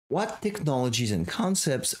What technologies and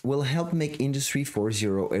concepts will help make Industry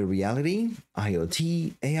 4.0 a reality?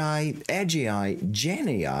 IoT, AI, Edge AI, Gen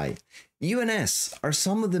AI, UNS are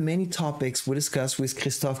some of the many topics we discuss with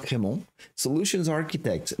Christophe Cremon, solutions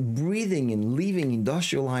architect, breathing and living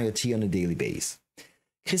industrial IoT on a daily basis.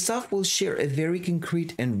 Christophe will share a very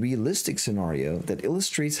concrete and realistic scenario that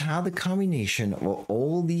illustrates how the combination of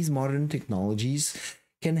all these modern technologies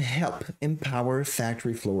can help empower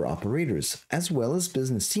factory floor operators as well as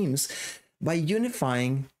business teams by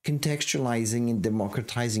unifying, contextualizing, and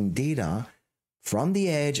democratizing data from the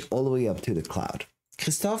edge all the way up to the cloud.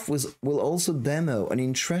 Christophe will also demo an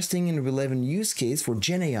interesting and relevant use case for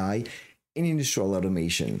Gen AI in industrial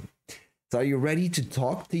automation. So are you ready to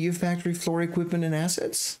talk to your factory floor equipment and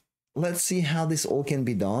assets? Let's see how this all can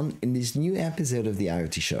be done in this new episode of the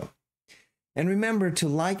IoT Show. And remember to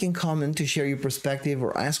like and comment to share your perspective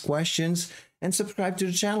or ask questions, and subscribe to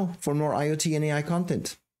the channel for more IoT and AI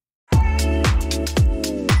content.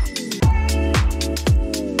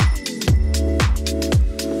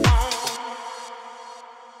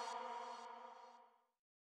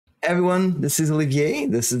 Everyone, this is Olivier.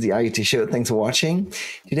 This is the IoT Show. Thanks for watching.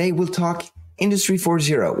 Today we'll talk Industry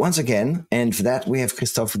 4.0 once again, and for that we have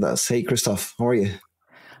Christophe with us. Hey Christophe, how are you?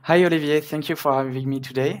 Hi Olivier, thank you for having me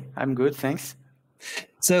today. I'm good, thanks.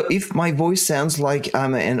 So if my voice sounds like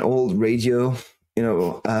I'm an old radio,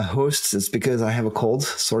 host, it's because I have a cold.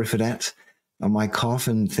 Sorry for that. My cough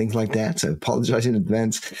and things like that. I apologize in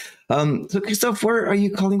advance. So Christophe, where are you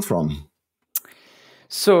calling from?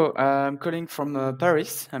 So I'm calling from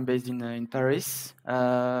Paris. I'm based in Paris.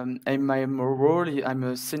 And my role, I'm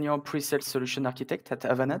a senior pre-sales solution architect at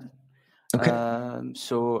Avanade. Okay.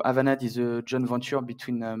 So Avanade is a joint venture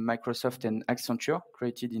between Microsoft and Accenture,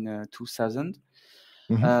 created in 2000.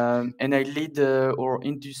 And I lead our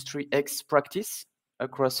Industry X practice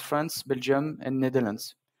across France, Belgium, and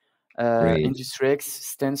Netherlands. Industry X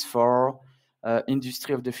stands for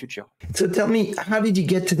Industry of the Future. So tell me, how did you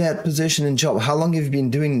get to that position and job? How long have you been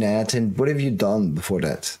doing that, and what have you done before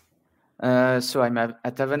that? So I'm at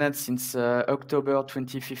Avanade since October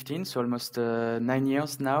 2015, so almost 9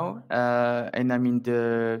 years now. And I'm in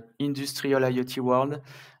the Industrial IoT world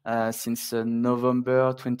since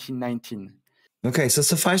November 2019. Okay, so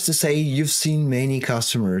suffice to say, you've seen many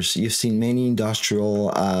customers, you've seen many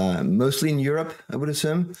industrial, mostly in Europe, I would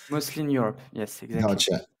assume? Mostly in Europe, yes, exactly.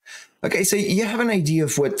 Gotcha. Okay, so you have an idea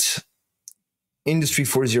of what Industry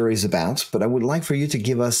 4.0 is about, but I would like for you to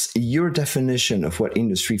give us your definition of what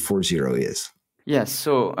Industry 4.0 is. Yes,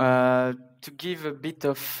 so to give a bit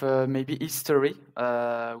of maybe history,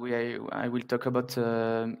 I will talk about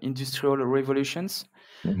industrial revolutions.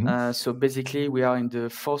 So basically, we are in the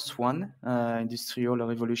first one, industrial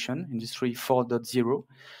revolution, Industry 4.0.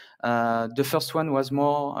 The first one was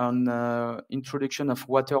more on introduction of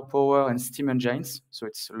water power and steam engines. So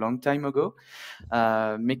it's a long time ago.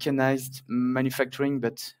 Mechanized manufacturing,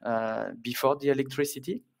 but before the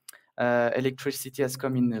electricity. Electricity has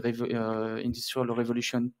come in Industrial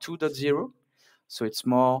Revolution 2.0. So it's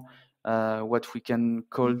more what we can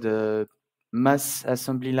call the mass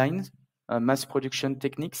assembly lines, mass production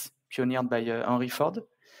techniques pioneered by Henry Ford.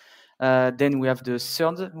 Then we have the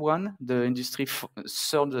third one, the Industry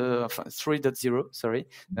 3.0, sorry,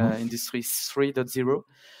 Industry 3.0.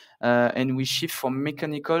 And we shift from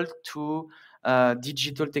mechanical to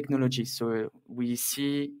digital technology. So we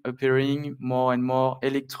see appearing more and more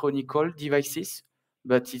electronical devices,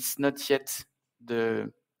 but it's not yet the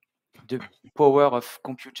power of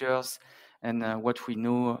computers and what we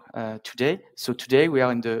know today. So today we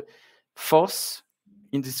are in the fourth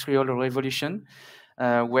industrial revolution,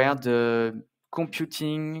 where the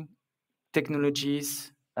computing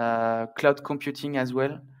technologies, cloud computing as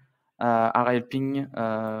well, are helping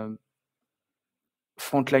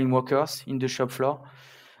frontline workers in the shop floor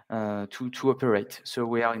to operate. So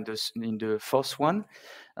we are in the first one.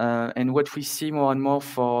 And what we see more and more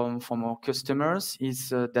from our customers is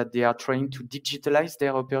that they are trying to digitalize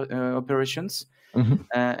their operations.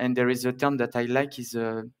 And there is a term that I like is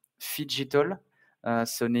phygital.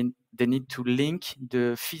 So they need to link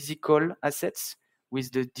the physical assets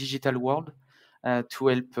with the digital world to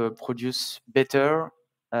help produce better,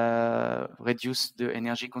 reduce the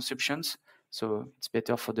energy consumptions. So it's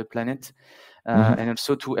better for the planet, and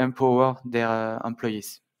also to empower their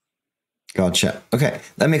employees. Gotcha. Okay,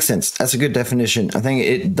 that makes sense. That's a good definition. I think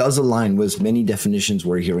it does align with many definitions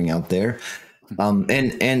we're hearing out there.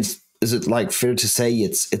 And is it like fair to say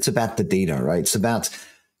it's about the data, right? It's about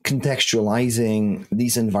contextualizing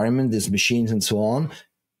these environments, these machines, and so on,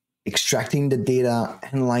 extracting the data,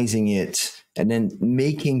 analyzing it, and then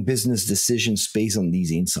making business decisions based on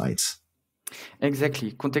these insights.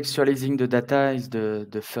 Exactly. Contextualizing the data is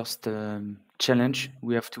the first challenge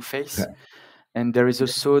we have to face. Okay. And there is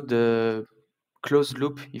also the closed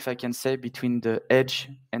loop, if I can say, between the edge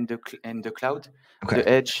and the cloud. Okay. The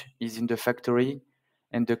edge is in the factory,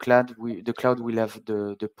 and the cloud will have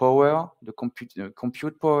the power, the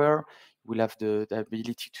compute power. Will have the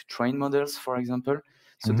ability to train models, for example.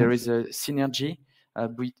 So there is a synergy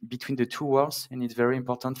between the two worlds, and it's very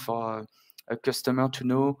important for a customer to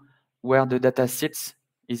know where the data sits.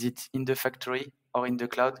 Is it in the factory or in the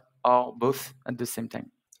cloud, or both at the same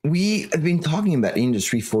time? We have been talking about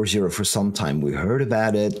Industry 4.0 for some time. We heard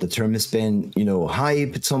about it. The term has been,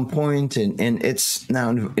 hype at some point, and it's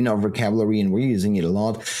now in our vocabulary, and we're using it a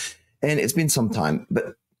lot. And it's been some time,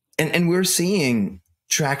 but and we're seeing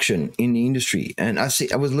traction in the industry. And I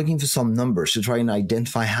was looking for some numbers to try and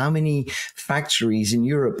identify how many factories in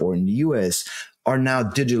Europe or in the US are now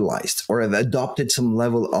digitalized or have adopted some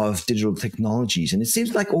level of digital technologies. And it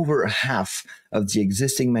seems like over half of the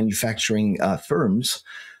existing manufacturing firms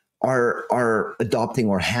are adopting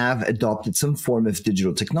or have adopted some form of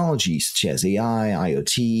digital technology, such as AI,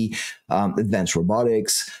 IoT, advanced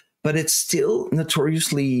robotics. But it's still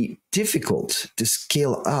notoriously difficult to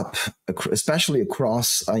scale up, especially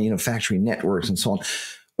across factory networks and so on.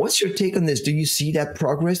 What's your take on this? Do you see that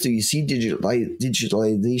progress? Do you see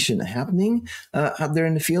digitalization happening out there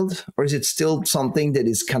in the field, or is it still something that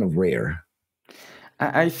is kind of rare?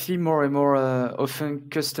 I see more and more often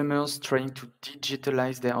customers trying to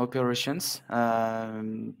digitalize their operations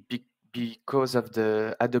because of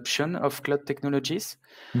the adoption of cloud technologies.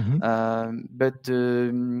 But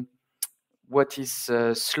what is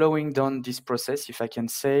slowing down this process, if I can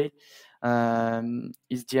say,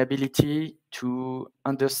 is the ability to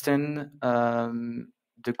understand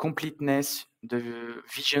the completeness, the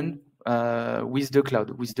vision with the cloud,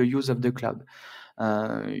 with the use of the cloud.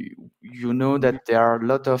 You know that there are a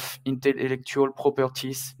lot of intellectual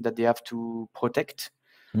properties that they have to protect.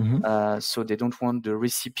 So they don't want the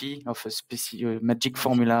recipe of a specific magic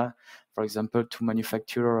formula, for example, to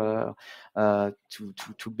manufacture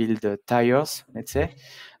to build tires, let's say.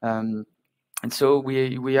 And so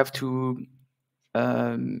we have to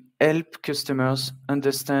help customers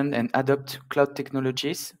understand and adopt cloud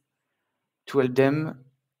technologies to help them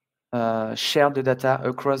share the data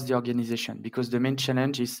across the organization, because the main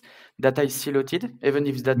challenge is data is siloed. Even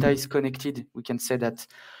if data is connected, we can say that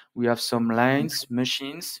we have some lines,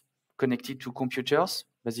 machines connected to computers,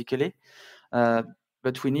 basically.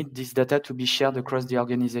 But we need this data to be shared across the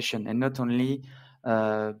organization and not only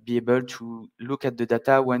be able to look at the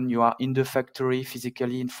data when you are in the factory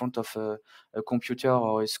physically in front of a computer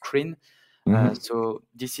or a screen. So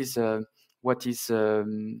this is what is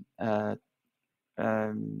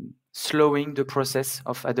slowing the process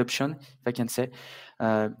of adoption, if I can say,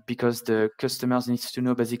 because the customers needs to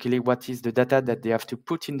know basically what is the data that they have to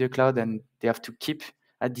put in the cloud and they have to keep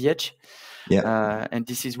at the edge. And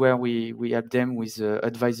this is where we help them with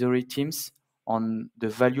advisory teams on the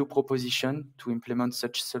value proposition to implement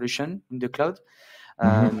such solution in the cloud.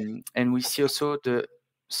 And we see also the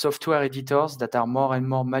software editors that are more and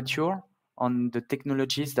more mature on the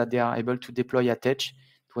technologies that they are able to deploy at edge.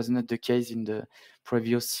 It was not the case in the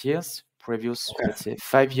previous years, let's say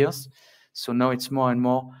 5 years. So now it's more and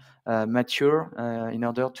more mature in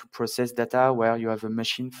order to process data where you have a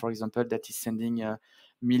machine, for example, that is sending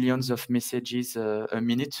millions of messages a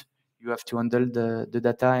minute. You have to handle the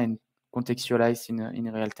data and contextualize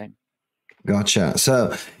in real time. Gotcha.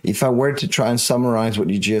 So if I were to try and summarize what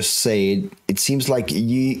you just said, it seems like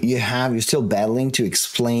you're still battling to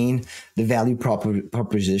explain the value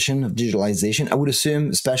proposition of digitalization. I would assume,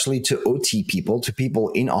 especially to OT people, to people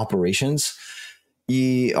in operations,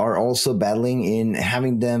 you are also battling in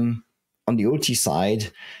having them on the OT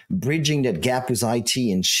side, bridging that gap with IT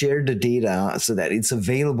and share the data so that it's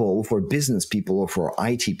available for business people or for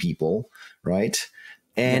IT people, right?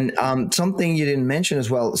 And something you didn't mention as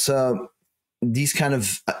well. So these kind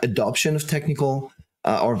of adoption of technical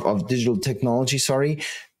or of digital technology,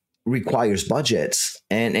 requires budgets.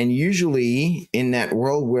 And usually in that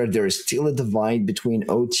world where there is still a divide between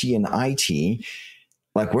OT and IT,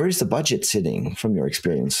 like where is the budget sitting from your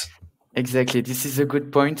experience? Exactly. This is a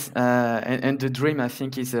good point. And the dream, I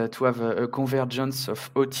think, is to have a convergence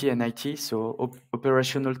of OT and IT, so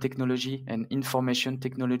operational technology and information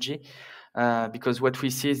technology. Because what we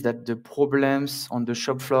see is that the problems on the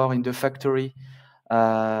shop floor, in the factory,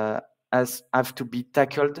 have to be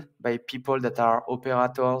tackled by people that are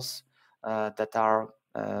operators, that are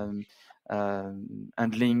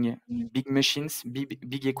handling big machines,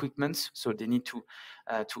 big equipment. So they need to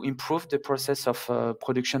improve the process of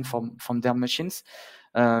production from their machines.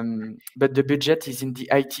 But the budget is in the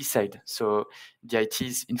IT side. So the IT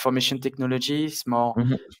is information technology, is more,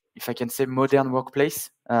 if I can say, modern workplace.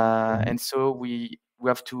 And so we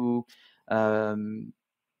have to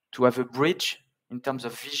have a bridge in terms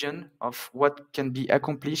of vision of what can be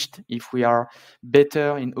accomplished if we are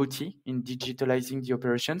better in OT, in digitalizing the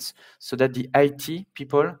operations, so that the IT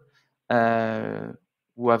people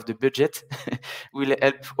who have the budget will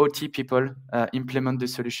help OT people implement the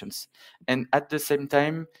solutions. And at the same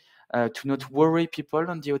time, to not worry people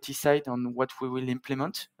on the OT side on what we will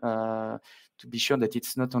implement, to be sure that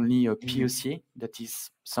it's not only a POC that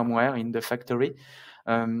is somewhere in the factory,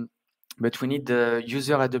 but we need the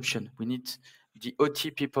user adoption. We need the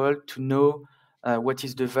OT people to know what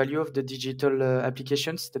is the value of the digital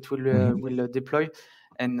applications that will deploy,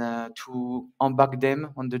 and to embark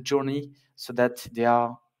them on the journey so that they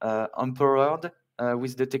are empowered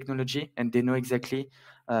with the technology and they know exactly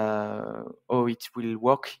how it will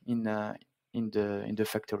work in the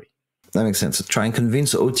factory. That makes sense. Try and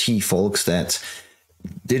convince OT folks that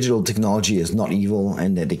digital technology is not evil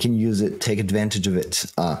and that they can use it, take advantage of it,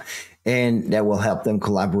 and that will help them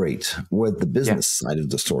collaborate with the business side of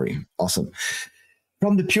the story. Awesome.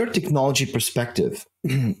 From the pure technology perspective,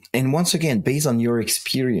 and once again, based on your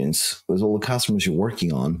experience with all the customers you're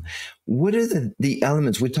working on, what are the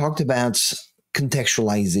elements? We talked about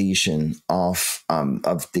contextualization of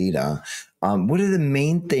data. What are the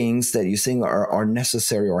main things that you think are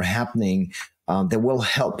necessary or happening that will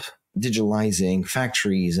help digitalizing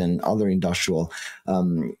factories and other industrial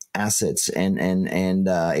assets and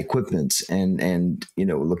equipment and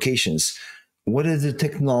locations? What are the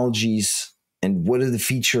technologies and what are the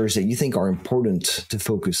features that you think are important to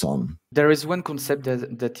focus on? There is one concept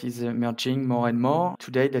that is emerging more and more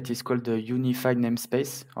today that is called the unified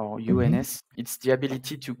namespace, or UNS. It's the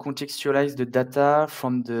ability to contextualize the data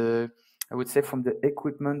from the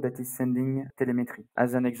equipment that is sending telemetry.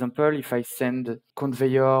 As an example, if I send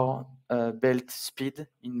conveyor belt speed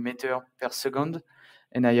in meter per second,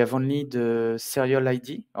 and I have only the serial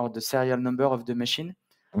ID or the serial number of the machine,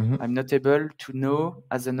 I'm not able to know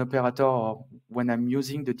as an operator, or when I'm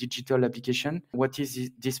using the digital application, what is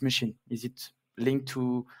this machine? Is it linked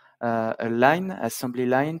to a line, assembly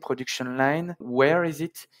line, production line? Where is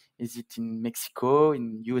it? Is it in Mexico,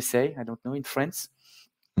 in USA? I don't know, in France?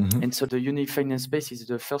 And so the unified namespace is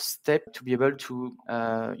the first step to be able to,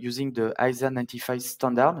 using the ISA 95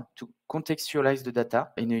 standard, to contextualize the data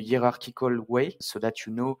in a hierarchical way so that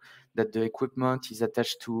you know that the equipment is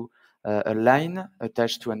attached to a line,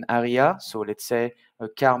 attached to an area. So let's say a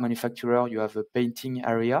car manufacturer, you have a painting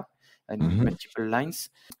area and multiple lines.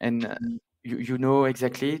 And you know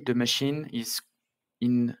exactly the machine is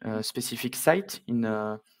in a specific site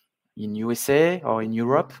in USA or in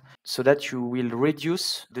Europe, so that you will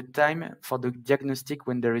reduce the time for the diagnostic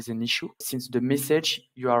when there is an issue. Since the message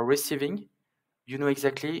you are receiving, you know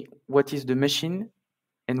exactly what is the machine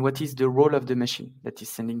and what is the role of the machine that is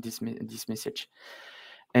sending this message.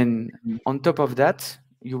 And on top of that,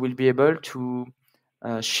 you will be able to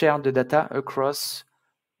share the data across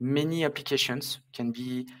many applications, can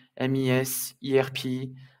be MES, ERP,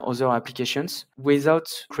 other applications, without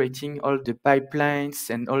creating all the pipelines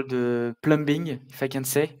and all the plumbing, if I can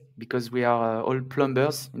say, because we are all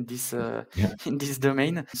plumbers in this in this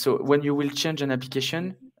domain. So when you will change an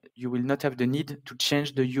application, you will not have the need to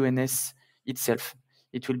change the UNS itself.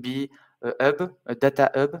 It will be a hub, a data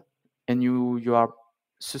hub, and you are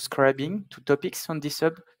subscribing to topics on this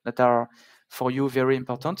hub that are for you very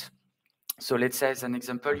important. So let's say, as an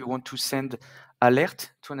example, you want to send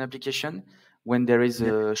alert to an application when there is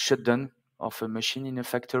a shutdown of a machine in a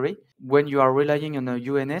factory. When you are relying on a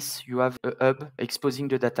UNS, you have a hub exposing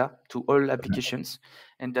the data to all applications,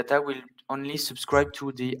 and data will only subscribe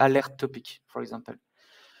to the alert topic, for example.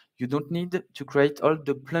 You don't need to create all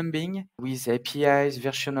the plumbing with APIs,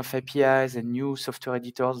 version of APIs, and new software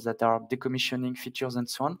editors that are decommissioning features and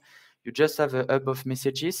so on. You just have a hub of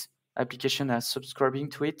messages, application are subscribing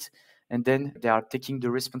to it, and then they are taking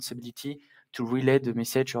the responsibility to relay the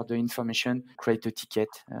message or the information, create a ticket,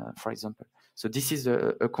 for example. So this is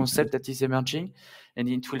a concept that is emerging, and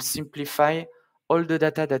it will simplify all the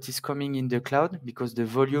data that is coming in the cloud, because the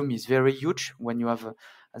volume is very huge. When you have,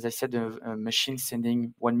 as I said, a machine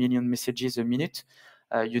sending 1 million messages a minute,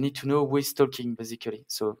 you need to know who is talking, basically.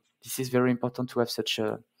 So this is very important to have such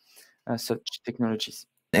technologies.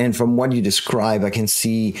 And from what you describe, I can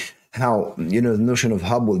see how, the notion of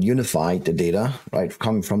hub will unify the data, right?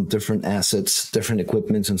 Coming from different assets, different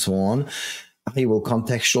equipments, and so on. how you will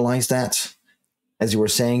contextualize that. As you were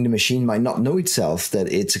saying, the machine might not know itself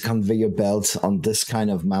that it's a conveyor belt on this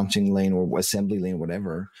kind of mounting lane or assembly lane,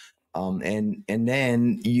 whatever. And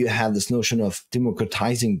then you have this notion of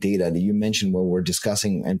democratizing data that you mentioned when we're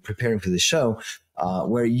discussing and preparing for the show,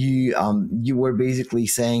 where you were basically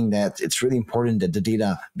saying that it's really important that the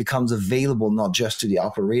data becomes available not just to the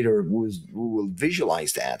operator who will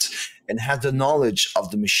visualize that and have the knowledge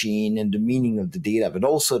of the machine and the meaning of the data, but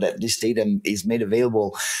also that this data is made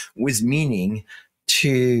available with meaning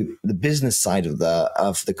to the business side of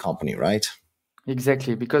the company, right?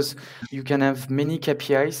 Exactly, because you can have many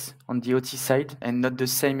KPIs on the OT side and not the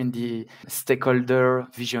same in the stakeholder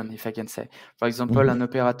vision, if I can say. For example, an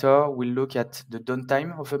operator will look at the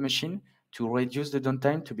downtime of a machine to reduce the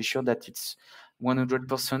downtime to be sure that it's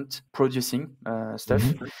 100% producing stuff.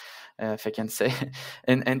 If I can say,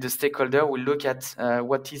 and the stakeholder will look at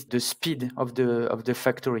what is the speed of the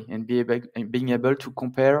factory and being able to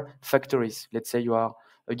compare factories. Let's say you are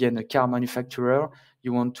again a car manufacturer,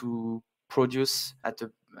 you want to produce at a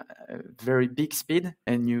very big speed,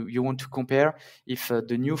 and you want to compare if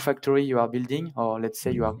the new factory you are building, or let's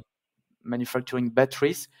say you are manufacturing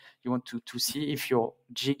batteries, you want to see if your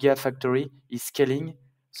gigafactory is scaling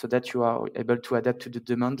so that you are able to adapt to the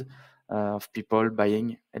demand of people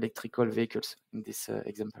buying electrical vehicles in this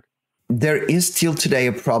example. There is still today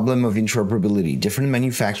a problem of interoperability. Different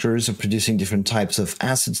manufacturers are producing different types of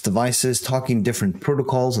assets, devices, talking different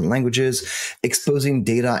protocols and languages, exposing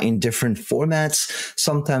data in different formats,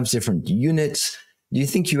 sometimes different units. Do you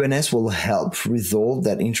think UNS will help resolve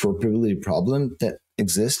that interoperability problem that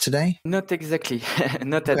exists today? Not exactly,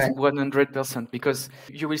 not at 100%, because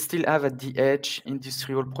you will still have at the edge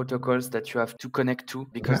industrial protocols that you have to connect to,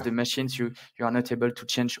 because the machines, you are not able to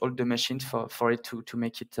change all the machines for it to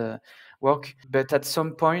make it work. But at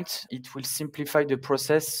some point, it will simplify the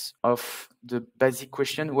process of the basic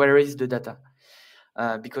question, where is the data?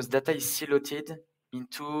 Because data is siloed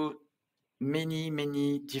into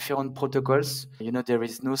many different protocols. There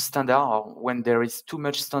is no standard, or when there is too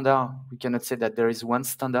much standard, we cannot say that there is one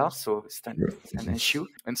standard, so it's an issue.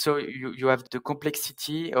 And so you have the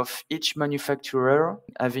complexity of each manufacturer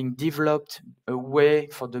having developed a way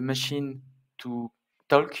for the machine to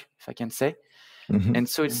talk, if I can say. And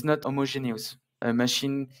so it's not homogeneous. A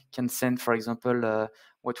machine can send, for example,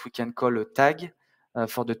 what we can call a tag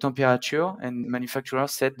for the temperature, and manufacturer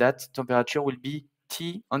said that temperature will be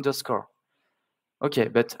T underscore. Okay,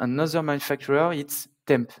 but another manufacturer, it's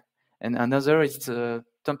temp, and another is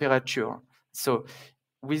temperature. So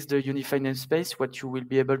with the unified namespace, what you will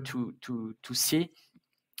be able to see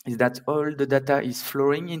is that all the data is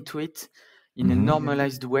flowing into it in a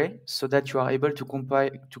normalized way, so that you are able to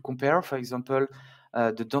compare, for example,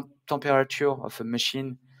 the temperature of a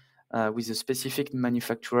machine with a specific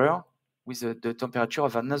manufacturer with the temperature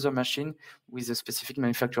of another machine with a specific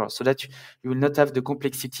manufacturer, so that you will not have the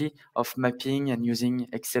complexity of mapping and using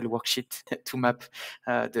Excel worksheet to map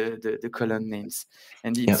the column names.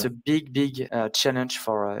 And it's a big challenge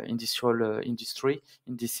for industry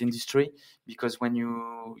in this industry, because when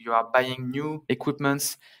you are buying new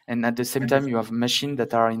equipments and at the same time you have machines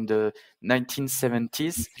that are in the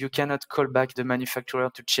 1970s, you cannot call back the manufacturer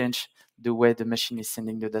to change the way the machine is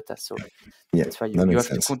sending the data. So that's why you have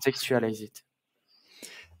to contextualize it.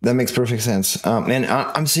 That makes perfect sense. And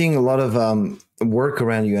I'm seeing a lot of work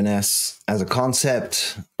around UNS as a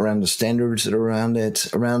concept, around the standards that are around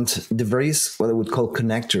it, around the various, what I would call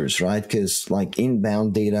connectors, right? Because like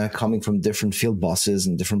inbound data coming from different field buses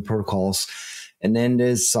and different protocols. And then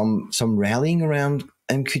there's some rallying around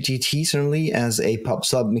MQTT, certainly, as a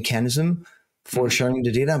pub-sub mechanism for sharing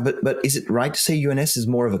the data. But is it right to say UNS is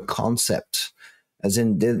more of a concept? As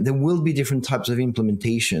in, there will be different types of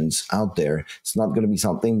implementations out there. It's not going to be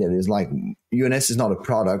something that is like, UNS is not a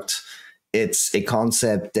product. It's a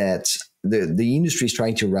concept that the industry is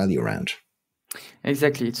trying to rally around.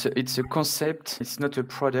 Exactly. It's a concept. It's not a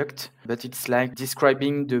product, but it's like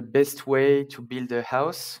describing the best way to build a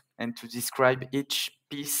house and to describe each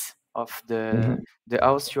piece of the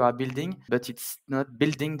house you are building, but it's not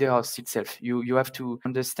building the house itself. You have to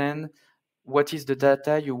understand what is the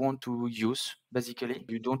data you want to use. Basically,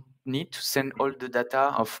 you don't need to send all the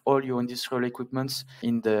data of all your industrial equipments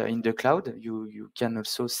in the cloud. You can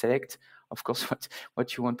also select, of course,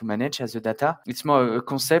 what you want to manage as the data. It's more a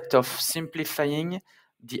concept of simplifying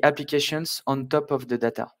the applications on top of the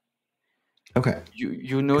data. Okay.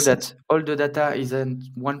 You know that all the data is in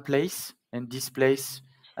one place, and this place,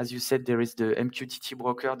 as you said, there is the MQTT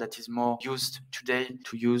broker that is more used today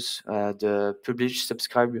to use the publish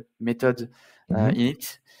subscribe method in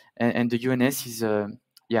it, and the UNS is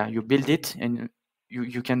you build it and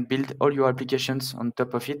you can build all your applications on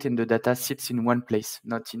top of it, and the data sits in one place,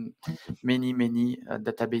 not in many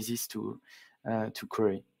databases to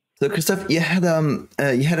query. So Christophe, you had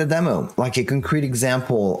a demo, like a concrete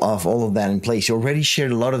example of all of that in place. You already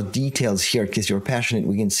shared a lot of details here because you're passionate.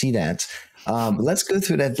 We can see that. But let's go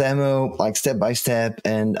through that demo, like step by step,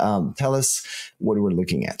 and tell us what we're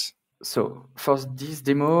looking at. So for this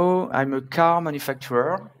demo, I'm a car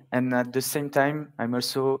manufacturer, and at the same time, I'm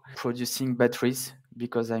also producing batteries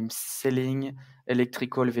because I'm selling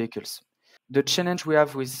electrical vehicles. The challenge we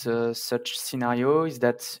have with such scenario is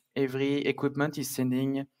that every equipment is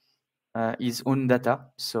sending his own data.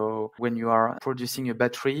 So when you are producing a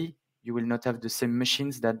battery, you will not have the same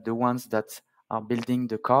machines that the ones that are building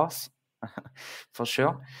the cars, for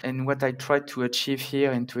sure. And what I try to achieve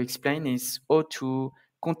here and to explain is how to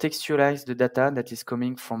contextualize the data that is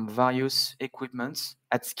coming from various equipments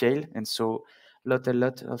at scale. And so a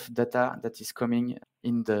lot of data that is coming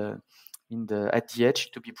at the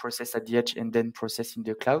edge to be processed at the edge and then processed in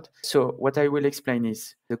the cloud. So what I will explain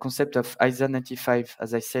is the concept of ISA 95,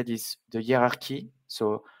 as I said, is the hierarchy.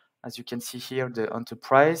 So as you can see here, the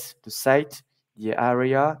enterprise, the site, the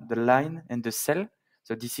area, the line, and the cell.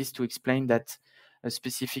 So this is to explain that a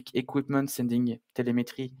specific equipment sending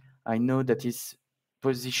telemetry, I know that is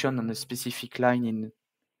positioned on a specific line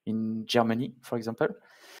in Germany, for example.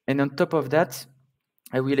 And on top of that,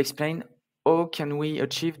 I will explain how can we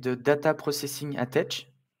achieve the data processing at edge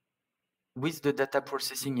with the data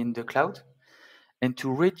processing in the cloud, and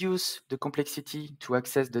to reduce the complexity to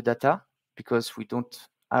access the data, because we don't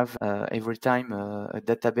have every time a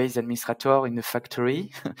database administrator in the factory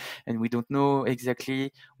and we don't know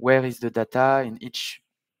exactly where is the data in each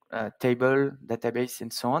table, database,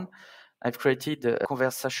 and so on. I've created a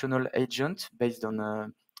conversational agent based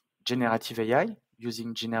on generative AI,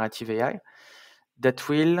 using generative AI, that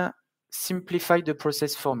will simplify the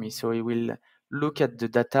process for me. So it will look at the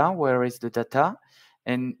data, where is the data,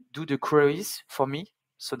 and do the queries for me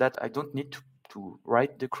so that I don't need to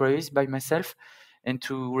write the queries by myself and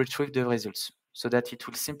to retrieve the results. So that it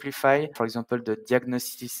will simplify, for example, the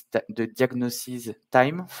diagnosis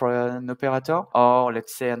time for an operator, or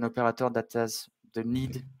let's say an operator that has the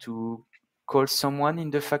need to call someone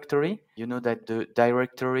in the factory. You know that the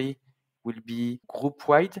directory will be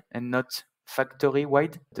group-wide and not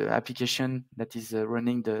factory-wide. The application that is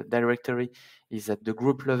running the directory is at the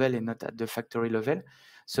group level and not at the factory level.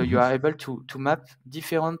 So you are able to map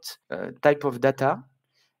different type of data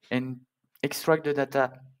and extract the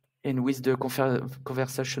data, and with the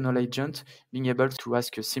conversational agent, being able to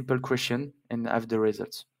ask a simple question and have the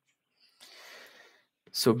results.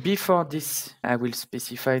 So before this, I will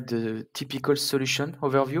specify the typical solution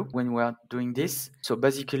overview when we are doing this. So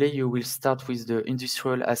basically, you will start with the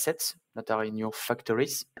industrial assets that are in your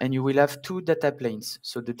factories, and you will have two data planes.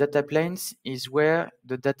 So the data planes is where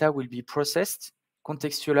the data will be processed,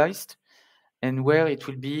 contextualized, and where it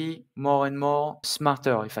will be more and more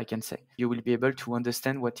smarter, if I can say. You will be able to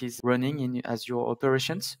understand what is running as your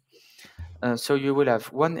operations. So you will have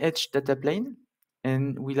one edge data plane,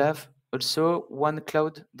 and we'll have also one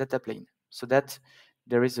cloud data plane, so that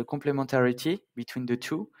there is a complementarity between the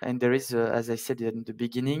two, and there is, as I said in the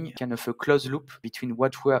beginning, kind of a closed loop between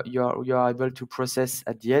what you are able to process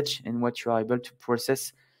at the edge and what you are able to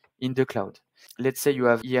process in the cloud. Let's say you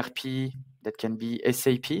have ERP that can be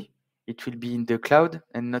SAP. It will be in the cloud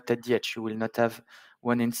and not at the edge. You will not have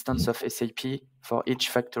one instance of SAP for each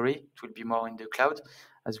factory. It will be more in the cloud,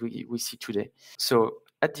 as we see today. So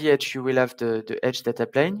at the edge, you will have the edge data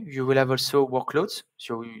plane. You will have also workloads.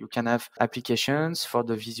 So you can have applications for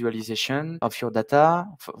the visualization of your data,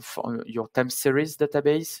 for your time series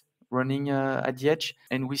database running at the edge.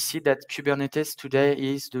 And we see that Kubernetes today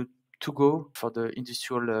is the to go for the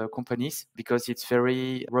industrial companies, because it's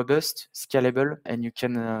very robust, scalable, and you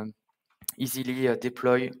can easily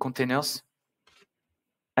deploy containers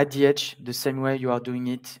at the edge the same way you are doing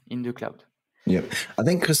it in the cloud. Yeah, I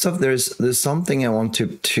think, Christophe, there's something I want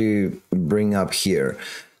to bring up here.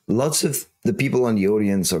 Lots of the people on the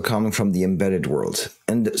audience are coming from the embedded world,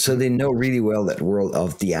 and so they know really well that world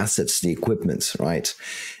of the assets, the equipment, right?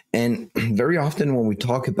 And very often when we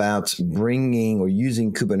talk about bringing or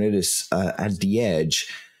using Kubernetes at the edge,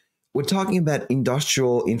 we're talking about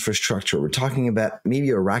industrial infrastructure. We're talking about maybe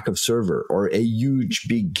a rack of server or a huge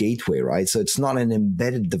big gateway, right? So it's not an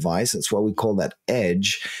embedded device. That's why we call that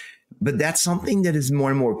edge. But that's something that is more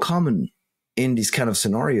and more common in these kind of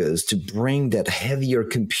scenarios, to bring that heavier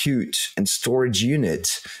compute and storage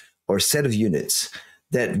unit or set of units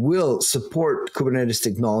that will support Kubernetes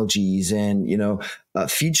technologies and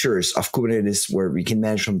features of Kubernetes, where we can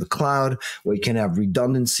manage from the cloud, where you can have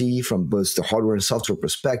redundancy from both the hardware and software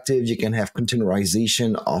perspective. You can have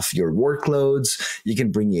containerization of your workloads. You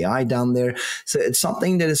can bring AI down there. So it's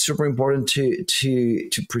something that is super important to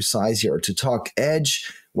precise here. To talk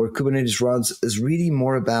edge, where Kubernetes runs, is really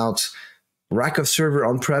more about rack of server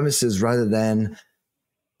on premises rather than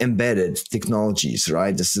embedded technologies,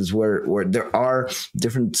 right? This is where there are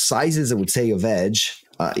different sizes, I would say, of edge,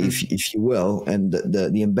 if you will, and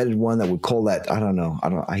the embedded one, I would call that,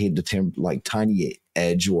 I hate the term like tiny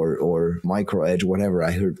edge or micro edge, whatever.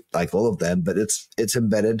 I heard like all of them, but it's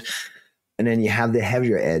embedded. And then you have the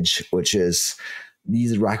heavier edge, which is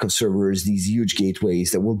these rack of servers, these huge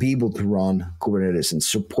gateways that will be able to run Kubernetes and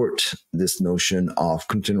support this notion of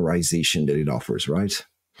containerization that it offers, right?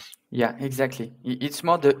 Yeah, exactly. It's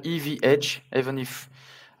more the EV edge, even if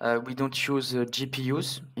we don't use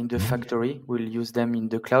GPUs in the factory. We'll use them in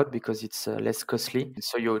the cloud because it's less costly.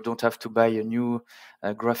 So you don't have to buy a new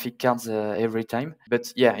graphic cards every time.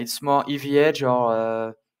 But yeah, it's more EV edge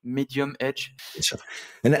or medium edge.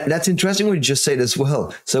 And that's interesting what you just said as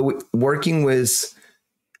well. So working with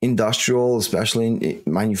industrial, especially in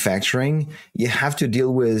manufacturing, you have to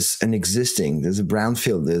deal with there's a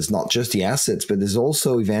brownfield. There's not just the assets, but there's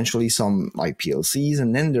also eventually some like PLCs,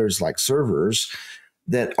 and then there's like servers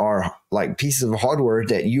that are like pieces of hardware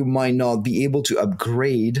that you might not be able to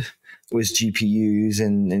upgrade with GPUs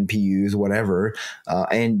and NPUs, whatever.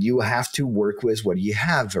 And you have to work with what you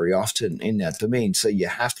have very often in that domain. So you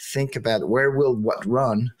have to think about where will what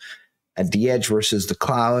run at the edge versus the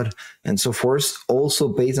cloud and so forth, also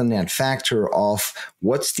based on that factor of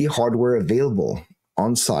what's the hardware available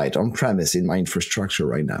on site, on premise in my infrastructure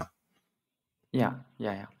right now. Yeah.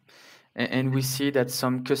 And we see that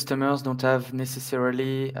some customers don't have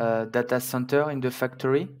necessarily a data center in the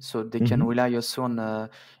factory, so they can rely also on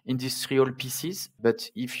industrial PCs.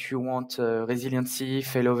 But if you want resiliency,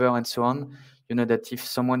 failover, and so on, you know that if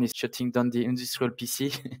someone is shutting down the industrial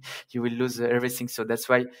PC, you will lose everything. So that's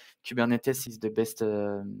why Kubernetes is the best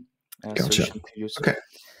solution to use. Okay,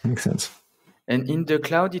 makes sense. And in the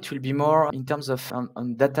cloud, it will be more in terms of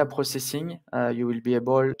on data processing. You will be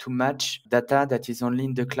able to match data that is only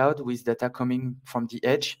in the cloud with data coming from the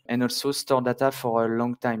edge, and also store data for a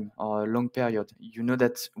long time or a long period. You know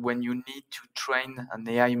that when you need to train an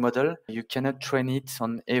AI model, you cannot train it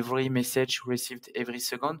on every message received every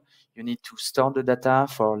second. You need to store the data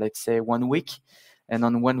for, let's say, 1 week. And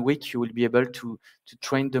on 1 week, you will be able to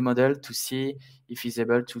train the model to see if he's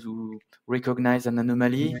able to recognize an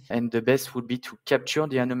anomaly. And the best would be to capture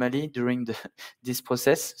the anomaly during this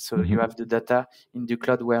process. So you have the data in the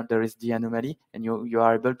cloud where there is the anomaly, and you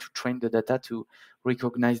are able to train the data to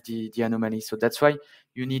recognize the anomaly. So that's why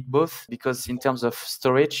you need both, because in terms of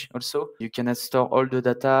storage also, you cannot store all the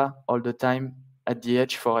data all the time at the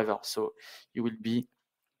edge forever. So you will be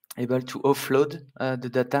able to offload the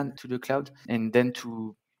data to the cloud and then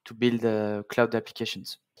to build cloud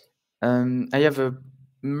applications. I have a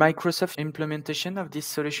Microsoft implementation of this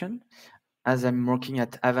solution. As I'm working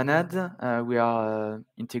at Avanade, we are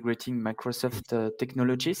integrating Microsoft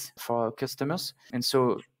technologies for our customers. And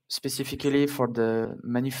so specifically for the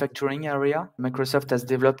manufacturing area, Microsoft has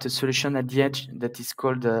developed a solution at the edge that is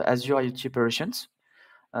called Azure IoT Operations.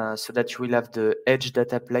 So that you will have the edge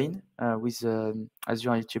data plane with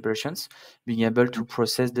Azure IoT Operations, being able to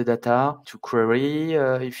process the data, to query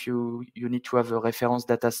if you need to have a reference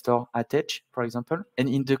data store at edge, for example. And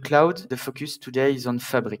in the cloud, the focus today is on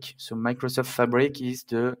Fabric. So Microsoft Fabric is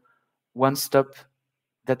the one-stop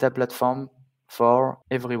data platform for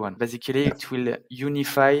everyone. Basically, it will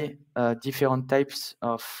unify different types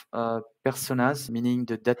of personas, meaning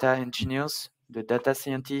the data engineers, the data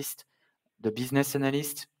scientists, the business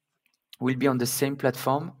analyst will be on the same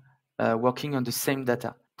platform, working on the same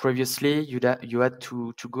data. Previously, you had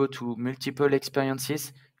to go to multiple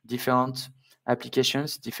experiences, different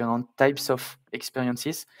applications, different types of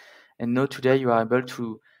experiences. And now today you are able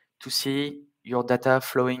to see your data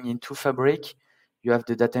flowing into Fabric. You have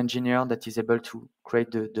the data engineer that is able to create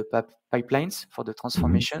the pipelines for the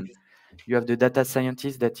transformation. You have the data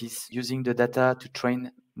scientist that is using the data to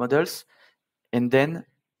train models. And then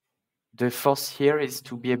the force here is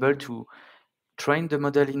to be able to train the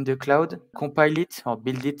model in the cloud, compile it or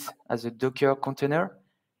build it as a Docker container,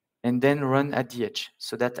 and then run at the edge.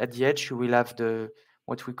 So that at the edge, you will have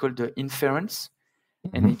what we call the inference,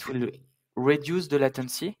 and it will reduce the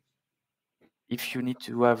latency. If you need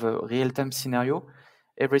to have a real-time scenario,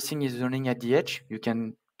 everything is running at the edge. You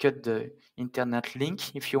can cut the internet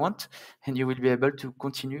link if you want, and you will be able to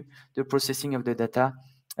continue the processing of the data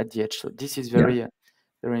at the edge. So this is very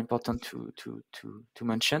very important to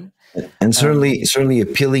mention. And certainly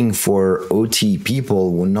appealing for OT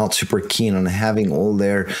people who are not super keen on having all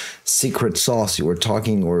their secret sauce you were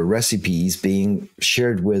talking or recipes being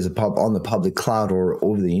shared with on the public cloud or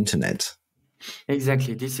over the internet.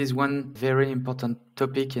 Exactly. This is one very important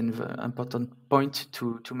topic and important point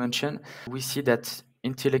to mention. We see that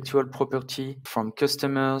intellectual property from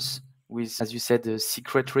customers with, as you said, a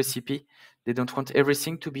secret recipe, they don't want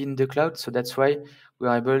everything to be in the cloud. So that's why we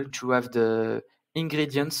are able to have the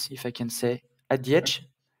ingredients, if I can say, at the edge,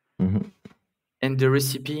 Mm-hmm. and the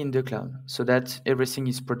recipe in the cloud, so that everything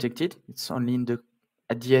is protected. It's only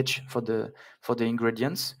at the edge for the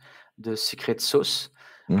ingredients, the secret sauce.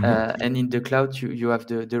 Mm-hmm. And in the cloud, you have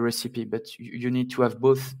the recipe, but you need to have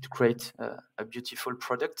both to create a beautiful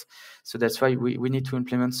product. So that's why we need to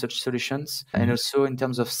implement such solutions. Mm-hmm. And also in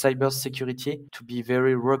terms of cyber security, to be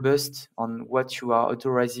very robust on what you are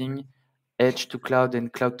authorizing edge to cloud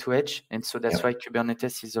and cloud to edge. And so that's why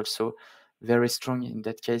Kubernetes is also very strong in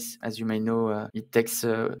that case. As you may know, it takes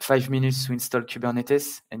 5 minutes to install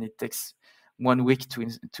Kubernetes, and it takes 1 week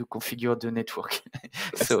to configure the network.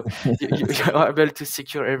 So you are able to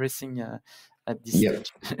secure everything at this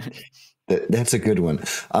stage. That's a good one.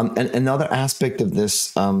 And another aspect of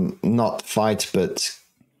this, not fight, but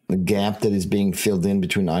the gap that is being filled in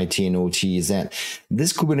between IT and OT is that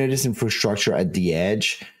this Kubernetes infrastructure at the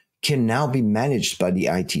edge can now be managed by the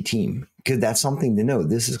IT team, because that's something to know.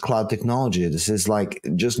 This is cloud technology. This is like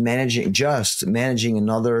just managing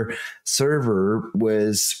another server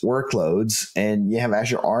with workloads. And you have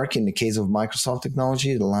Azure Arc in the case of Microsoft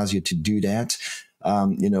technology. It allows you to do that,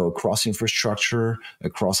 across infrastructure,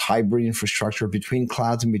 across hybrid infrastructure, between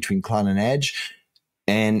clouds and between cloud and edge.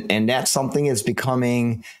 And that's something that's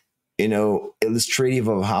becoming, illustrative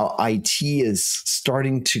of how IT is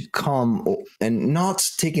starting to come and not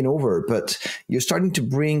taking over, but you're starting to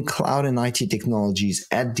bring cloud and IT technologies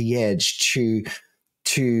at the edge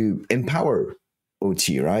to empower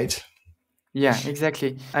OT, right? Yeah,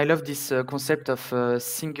 exactly. I love this concept of a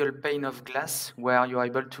single pane of glass where you're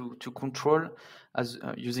able to control, as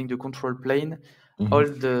using the control plane, all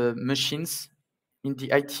the machines in the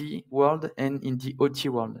IT world and in the OT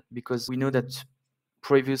world, because we know that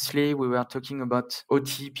previously we were talking about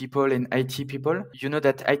OT people and IT people. You know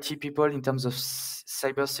that IT people, in terms of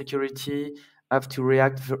cybersecurity, have to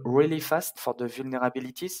react really fast for the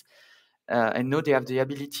vulnerabilities. And now they have the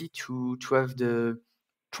ability to have the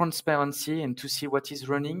transparency and to see what is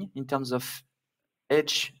running in terms of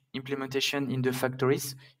edge implementation in the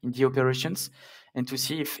factories, in the operations, and to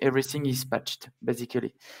see if everything is patched,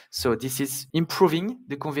 basically. So this is improving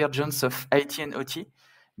the convergence of IT and OT,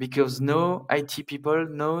 because no IT people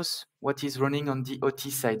knows what is running on the OT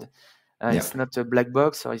side. It's not a black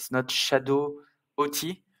box, or it's not shadow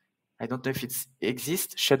OT. I don't know if it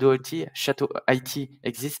exists. Shadow IT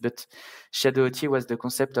exists, but Shadow OT was the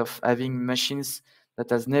concept of having machines that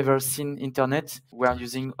has never seen internet. We are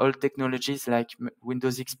using old technologies like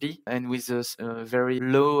Windows XP, and with a very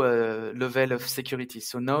low level of security.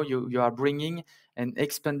 So now you are bringing and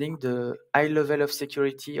expanding the high level of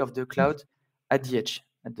security of the cloud at the edge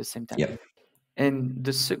at the same time. Yep. And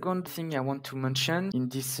the second thing I want to mention in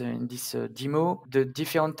this demo, the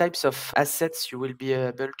different types of assets you will be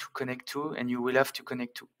able to connect to, and you will have to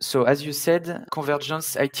connect to. So as you said,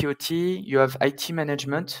 convergence IT/OT, you have IT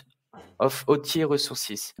management of OT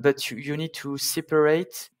resources, but you need to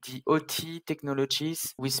separate the OT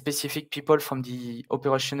technologies with specific people from the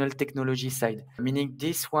operational technology side. Meaning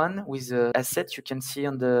this one with the assets you can see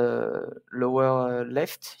on the lower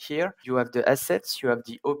left here, you have the assets, you have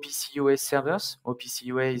the OPC/UA servers.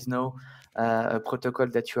 OPC/UA is now a protocol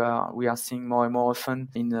that we are seeing more and more often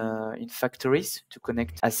in factories to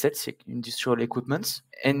connect assets, industrial equipments.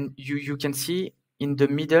 And you can see in the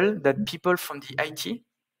middle that people from the IT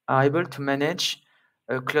are able to manage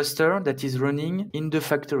a cluster that is running in the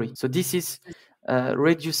factory. So this is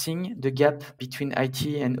reducing the gap between IT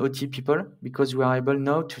and OT people, because we are able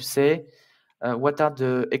now to say what are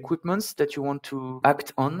the equipments that you want to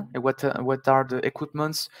act on, and what are the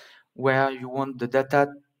equipments where you want the data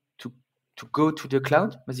to go to the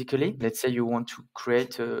cloud, basically. Let's say you want to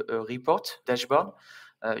create a report dashboard.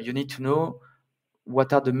 You need to know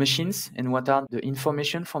what are the machines and what are the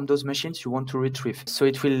information from those machines you want to retrieve. So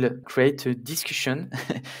it will create a discussion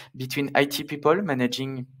between IT people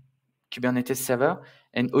managing Kubernetes server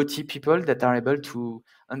and OT people that are able to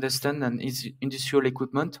understand is industrial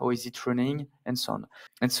equipment or is it running, and so on.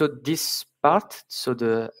 And so this part, so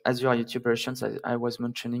the Azure IoT operations, as I was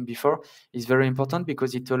mentioning before, is very important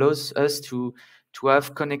because it allows us to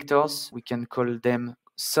have connectors. We can call them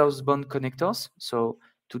southbound connectors. So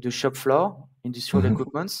to the shop floor, industrial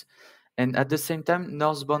equipments, and at the same time,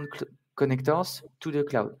 northbound connectors to the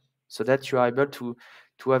cloud, so that you are able to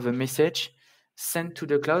have a message sent to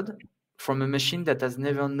the cloud from a machine that has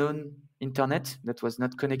never known internet, that was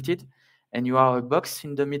not connected, and you are a box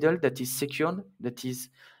in the middle that is secured, that is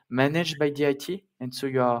managed by the IT, and so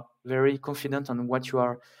you are very confident on what you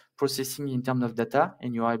are processing in terms of data,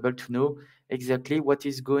 and you are able to know exactly what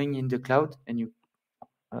is going in the cloud, and you,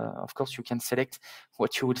 of course, you can select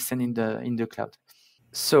what you will send in the cloud.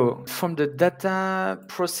 So from the data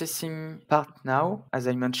processing part now, as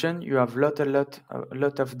I mentioned, you have a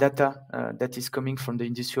lot of data that is coming from the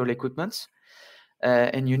industrial equipments,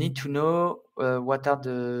 and you need to know what are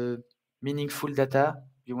the meaningful data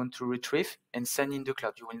you want to retrieve and send in the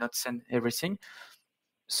cloud. You will not send everything.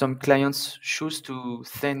 Some clients choose to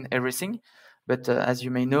send everything, but as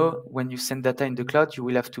you may know, when you send data in the cloud, you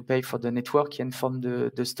will have to pay for the network and from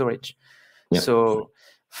the storage. Yeah. So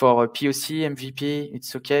for a POC, MVP,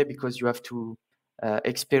 it's okay because you have to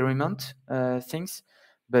experiment things.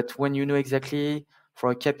 But when you know exactly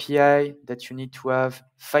for a KPI that you need to have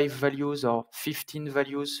 5 values or 15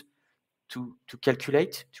 values to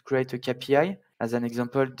calculate, to create a KPI, as an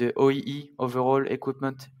example, the OEE, overall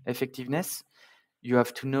equipment effectiveness, you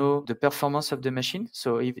have to know the performance of the machine.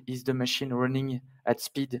 So is the machine running at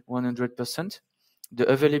speed 100%? The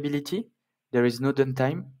availability, there is no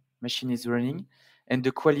downtime, machine is running, and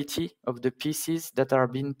the quality of the pieces that are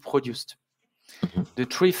being produced. The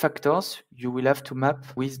 3 factors you will have to map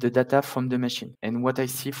with the data from the machine. And what I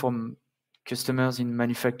see from customers in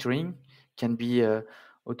manufacturing can be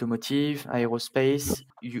automotive, aerospace.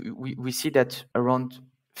 We see that around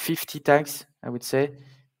 50 tags, I would say,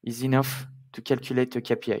 is enough to calculate a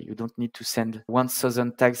KPI. You don't need to send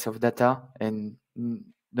 1,000 tags of data and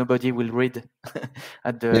nobody will read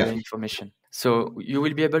at the information. So you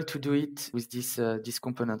will be able to do it with this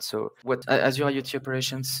component. So what Azure IoT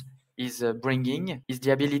Operations is bringing is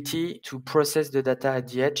the ability to process the data at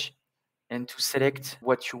the edge and to select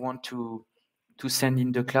what you want to send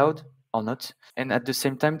in the cloud or not, and at the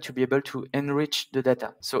same time to be able to enrich the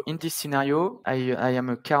data. So in this scenario, I am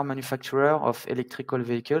a car manufacturer of electrical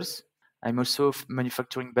vehicles. I'm also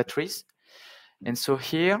manufacturing batteries. And so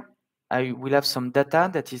here I will have some data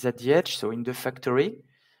that is at the edge, so in the factory,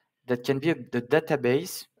 that can be the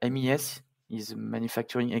database. MES is a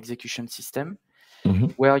manufacturing execution system,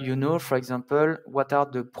 where you know, for example, what are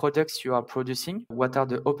the products you are producing, what are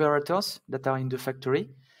the operators that are in the factory,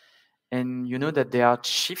 and you know that there are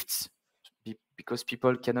shifts because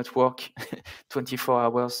people cannot work 24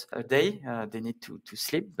 hours a day. They need to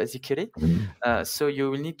sleep, basically. So you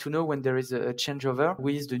will need to know when there is a changeover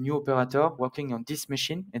with the new operator working on this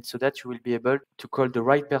machine, and so that you will be able to call the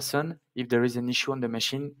right person if there is an issue on the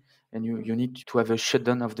machine and you need to have a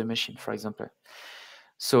shutdown of the machine, for example.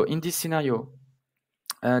 So in this scenario,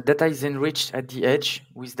 data is enriched at the edge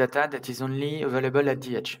with data that is only available at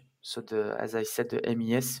the edge. So as I said, the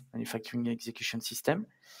MES, Manufacturing Execution System.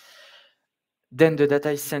 Then the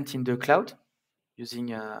data is sent in the cloud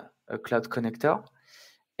using a cloud connector.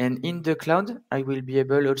 And in the cloud, I will be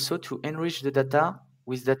able also to enrich the data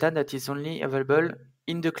with data that is only available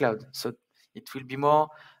in the cloud. So it will be more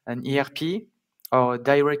an ERP or a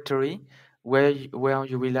directory where you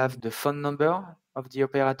will have the phone number of the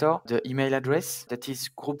operator, the email address that is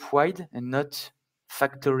group-wide and not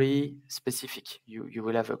factory specific. You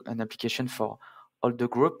will have an application for all the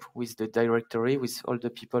group with the directory, with all the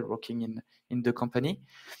people working in the company.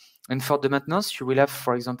 And for the maintenance, you will have,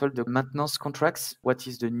 for example, the maintenance contracts. What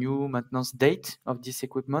is the new maintenance date of this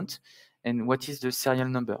equipment? And what is the serial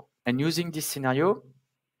number? And using this scenario,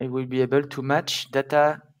 I will be able to match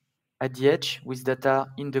data at the edge with data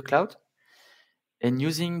in the cloud. And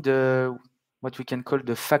using what we can call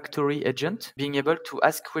the factory agent, being able to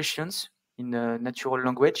ask questions in a natural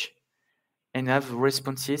language and have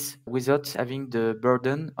responses without having the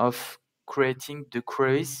burden of creating the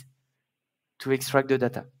queries to extract the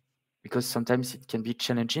data, because sometimes it can be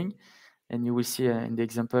challenging, and you will see in the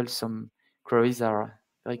example some queries are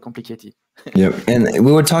very complicated. Yeah, and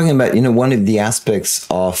we were talking about, one of the aspects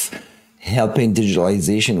of helping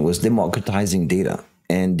digitalization was democratizing data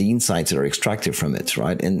and the insights that are extracted from it,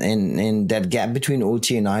 right? And that gap between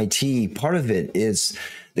OT and IT, part of it is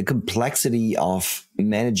the complexity of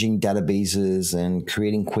managing databases and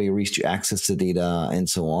creating queries to access the data and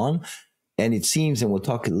so on. And it seems, and we'll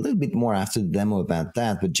talk a little bit more after the demo about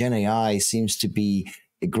that, but GenAI seems to be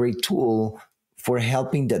a great tool for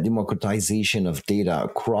helping that democratization of data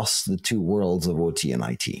across the two worlds of OT and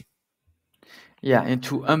IT. Yeah, and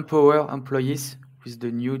to empower employees with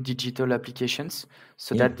the new digital applications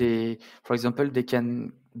so that they, for example, they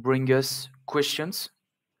can bring us questions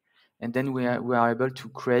And then we are able to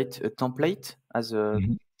create a template as a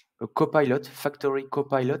copilot, factory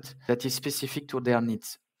copilot that is specific to their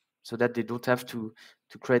needs, so that they don't have to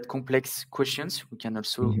create complex questions. We can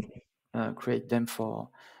also create them for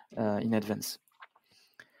in advance.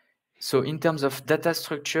 So in terms of data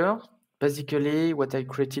structure, basically what I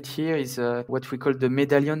created here is what we call the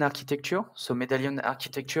medallion architecture. So medallion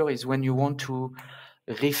architecture is when you want to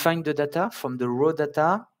refine the data from the raw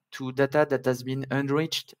data to data that has been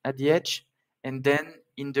enriched at the edge and then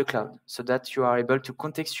in the cloud, so that you are able to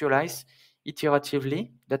contextualize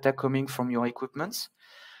iteratively data coming from your equipments,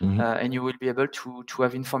 and you will be able to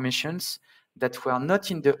have informations that were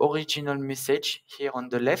not in the original message here on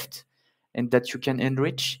the left and that you can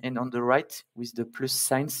enrich, and on the right with the plus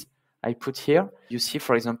signs I put here, you see,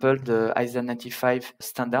 for example, the ISO 95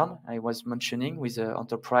 standard I was mentioning with the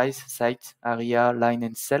enterprise, site, area, line,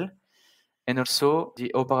 and cell, and also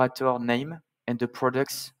the operator name and the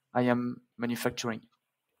products I am manufacturing.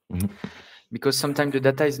 Because sometimes the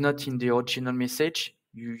data is not in the original message,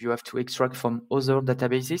 you have to extract from other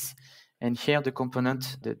databases. And here the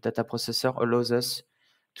component, the data processor, allows us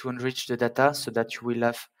to enrich the data so that you will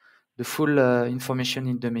have the full information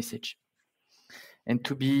in the message. And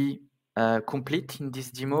to be complete in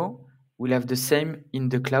this demo, we'll have the same in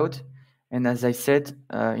the cloud. And as I said,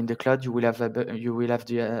 in the cloud, you will have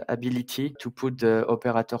the ability to put the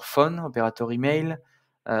operator phone, operator email,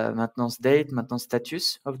 maintenance date, maintenance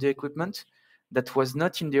status of the equipment that was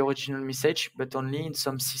not in the original message, but only in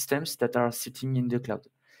some systems that are sitting in the cloud.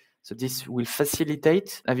 So this will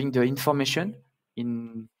facilitate having the information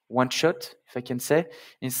in one shot, if I can say,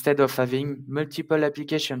 instead of having multiple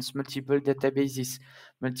applications, multiple databases,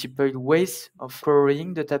 multiple ways of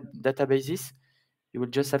querying the databases. You will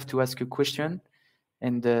just have to ask a question,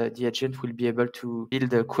 and the agent will be able to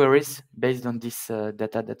build queries based on this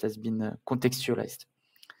data that has been contextualized.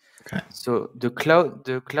 Okay. So the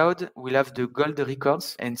cloud will have the gold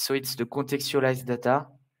records, and so it's the contextualized data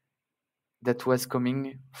that was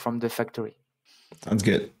coming from the factory. Sounds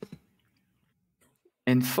good.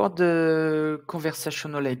 And for the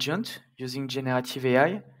conversational agent using generative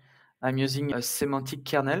AI, I'm using a semantic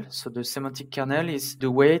kernel. So the semantic kernel is the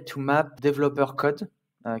way to map developer code,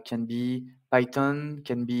 can be Python,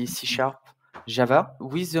 can be C#, Java,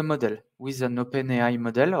 with a model, with an OpenAI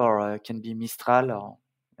model, or can be Mistral or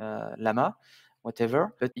Llama,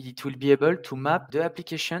 whatever. But it will be able to map the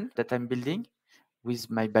application that I'm building with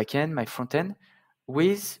my backend, my frontend,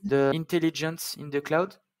 with the intelligence in the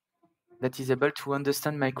cloud that is able to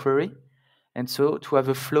understand my query, and so to have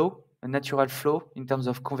a flow, a natural flow in terms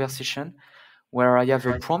of conversation, where I have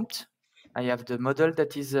a prompt, I have the model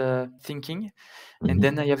that is thinking, and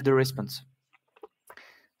then I have the response.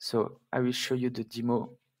 So I will show you the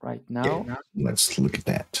demo right now. Yeah, let's look at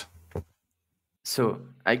that. So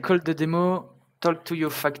I call the demo "Talk to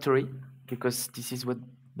Your Factory" because this is what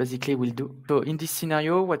basically we'll do. So in this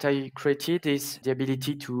scenario, what I created is the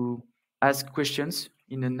ability to ask questions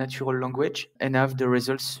in a natural language and have the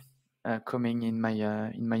results coming in my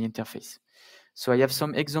interface. So I have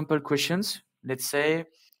some example questions. Let's say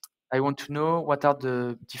I want to know what are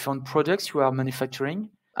the different products you are manufacturing.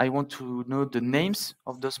 I want to know the names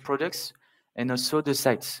of those products and also the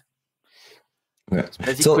sites.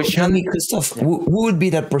 Okay. So tell me, Christophe, who would be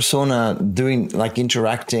that persona doing, like,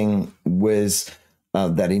 interacting with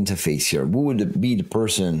that interface here? Who would be the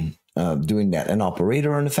person doing that? An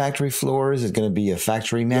operator on the factory floor? Is it going to be a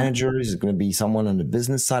factory manager? Is it going to be someone on the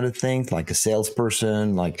business side of things, like a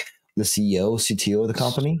salesperson, like the CEO, CTO of the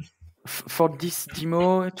company? For this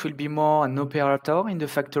demo, it will be more an operator in the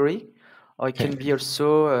factory, or it can be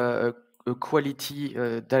also a quality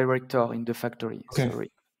director in the factory.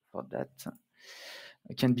 Sorry for that.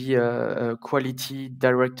 It can be a quality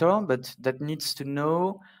director, but that needs to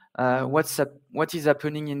know what is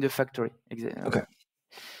happening in the factory. Okay.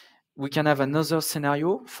 We can have another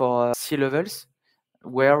scenario for C-levels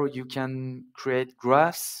where you can create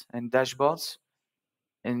graphs and dashboards,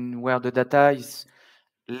 and where the data is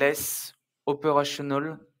less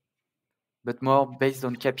operational but more based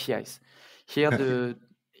on KPIs. Here,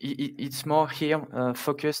 it's more here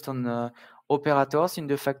focused on operators in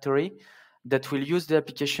the factory that will use the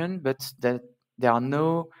application, but that they are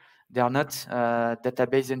not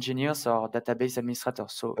database engineers or database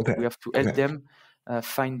administrators. So we have to help them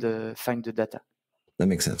find the data. That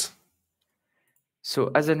makes sense.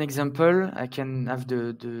 So as an example, I can have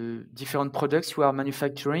the different products we are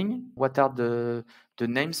manufacturing. What are the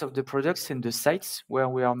names of the products and the sites where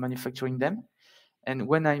we are manufacturing them? And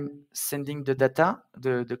when I'm sending the data,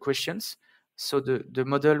 the questions, so the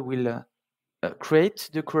model will create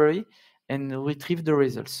the query and retrieve the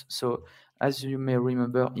results. So as you may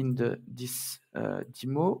remember in this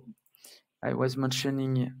demo, I was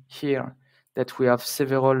mentioning here that we have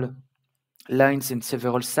several lines and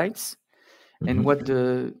several sites. And what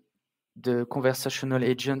the conversational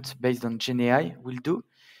agent based on GenAI will do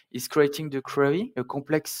is creating the query,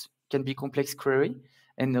 can be complex query,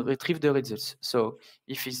 and retrieve the results. So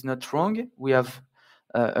if it's not wrong, we have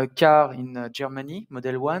a car in Germany,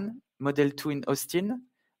 Model 1, Model 2 in Austin,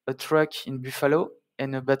 a truck in Buffalo,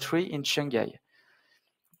 and a battery in Shanghai.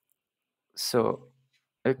 So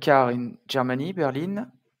a car in Germany, Berlin,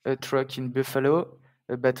 a truck in Buffalo,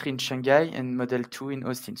 a battery in Shanghai, and Model 2 in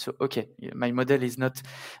Austin. So, okay, my model is not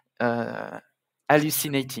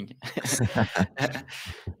hallucinating.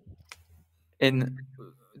 And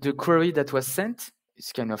the query that was sent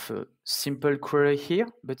is kind of a simple query here,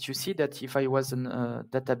 but you see that if I was a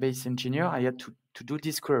database engineer, I had to do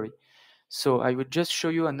this query. So I will just show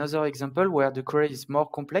you another example where the query is more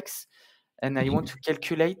complex, and I want to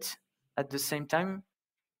calculate at the same time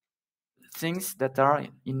things that are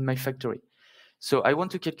in my factory. So I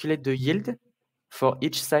want to calculate the yield for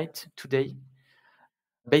each site today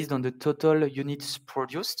based on the total units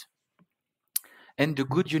produced and the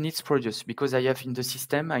good units produced, because I have in the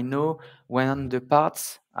system, I know when the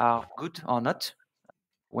parts are good or not.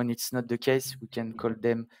 When it's not the case, we can call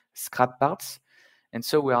them scrap parts. And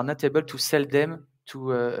so we are not able to sell them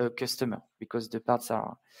to a customer because the parts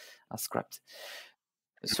are scrapped.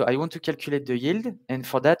 So I want to calculate the yield, and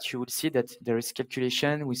for that you will see that there is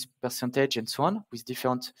calculation with percentage and so on with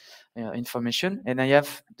different information, and I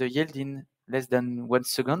have the yield in less than 1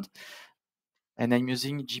 second, and I'm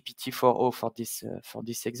using GPT-4o for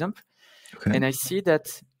this example. Okay. And I see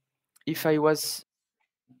that if I was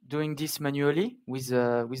doing this manually with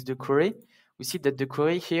the query, we see that the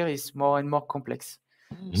query here is more and more complex.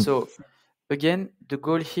 So again, the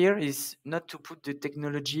goal here is not to put the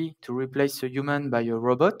technology to replace a human by a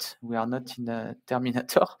robot. We are not in a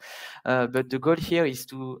Terminator, but the goal here is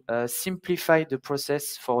to simplify the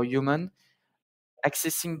process for a human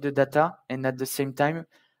accessing the data and at the same time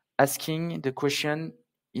asking the question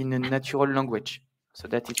in a natural language so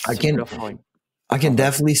that it's simpler for him. I can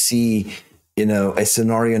definitely see, a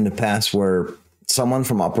scenario in the past where someone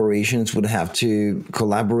from operations would have to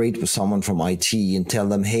collaborate with someone from IT and tell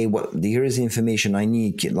them, hey, here is the information I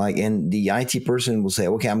need. And the IT person will say,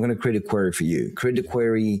 okay, I'm going to create a query for you. Create the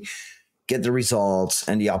query, get the results,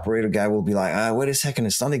 and the operator guy will be like, wait a second,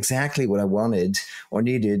 it's not exactly what I wanted or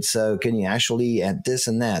needed. So can you actually add this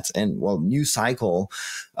and that? And new cycle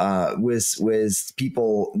with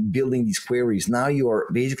people building these queries. Now you are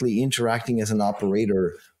basically interacting as an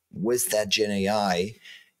operator with that Gen AI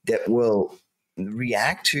that will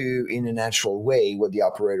react to in a natural way what the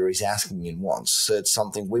operator is asking and wants. So it's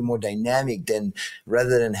something way more dynamic than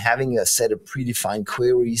rather than having a set of predefined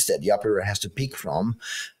queries that the operator has to pick from.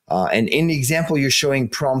 And in the example, you're showing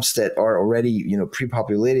prompts that are already,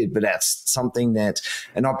 pre-populated, but that's something that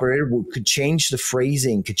an operator could change the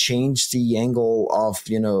phrasing, could change the angle of,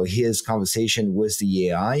 his conversation with the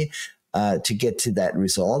AI to get to that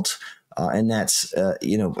result. And that's,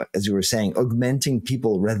 as you were saying, augmenting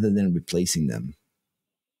people rather than replacing them.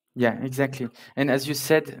 Yeah, exactly. And as you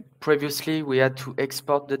said previously, we had to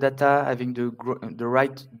export the data, having the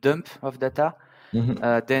right dump of data.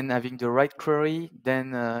 Then having the right query,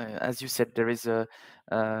 then as you said, there is a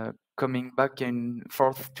coming back and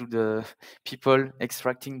forth to the people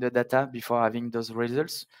extracting the data before having those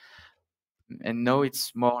results. And now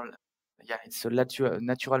it's more, it's a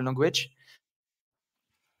natural language.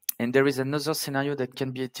 And there is another scenario that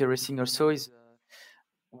can be interesting also is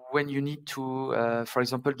when you need to, for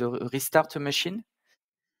example, restart a machine,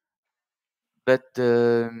 but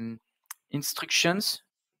the instructions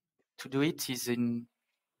to do it is in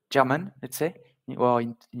German, let's say, or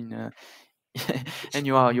in and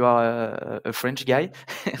you are a French guy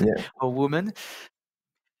or woman,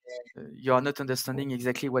 you are not understanding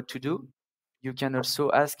exactly what to do. You can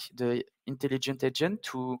also ask the intelligent agent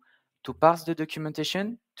to parse the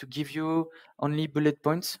documentation, to give you only bullet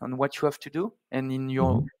points on what you have to do, and in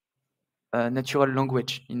your natural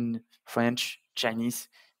language, in French, Chinese,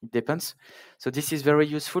 it depends. So this is very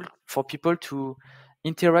useful for people to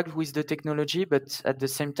interact with the technology, but at the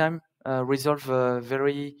same time resolve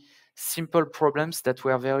very simple problems that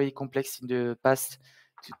were very complex in the past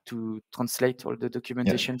to translate all the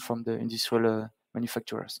documentation from the industrial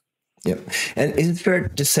manufacturers. Yep. And is it fair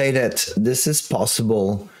to say that this is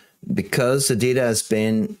possible because the data has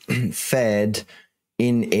been fed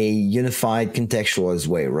in a unified contextualized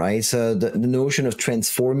way, right? So the notion of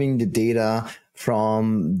transforming the data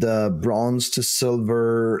from the bronze to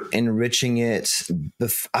silver, enriching it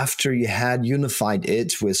after you had unified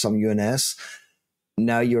it with some UNS.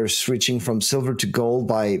 Now you're switching from silver to gold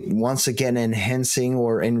by once again enhancing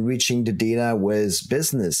or enriching the data with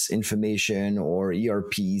business information or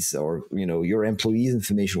ERPs or your employees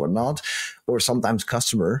information or whatnot, or sometimes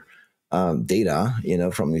customer data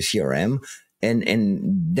from your CRM. And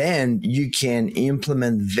then you can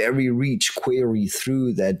implement very rich query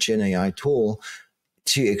through that GenAI tool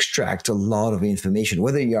to extract a lot of information,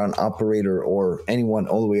 whether you're an operator or anyone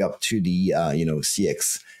all the way up to the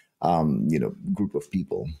CX group of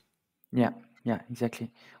people. Yeah,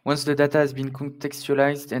 exactly. Once the data has been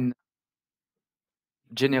contextualized and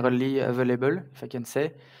generally available, if I can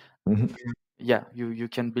say, yeah, you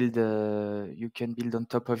can build on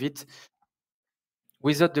top of it.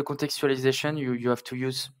 Without the contextualization, you have to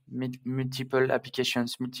use multiple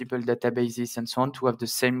applications, multiple databases, and so on to have the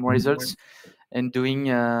same results, and doing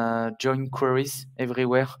join queries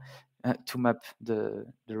everywhere to map the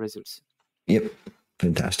results. Yep,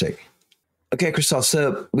 fantastic. Okay, Christophe,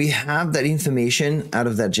 so we have that information out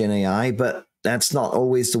of that Gen AI, but that's not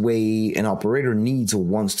always the way an operator needs or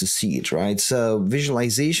wants to see it, right? So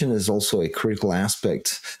visualization is also a critical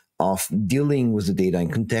aspect of dealing with the data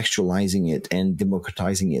and contextualizing it and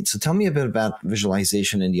democratizing it. So tell me a bit about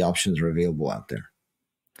visualization and the options that are available out there.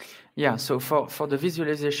 Yeah, so for the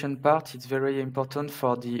visualization part, it's very important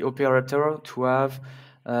for the operator to have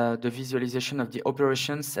the visualization of the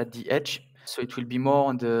operations at the edge. So it will be more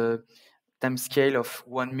on the time scale of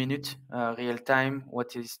 1 minute, real time,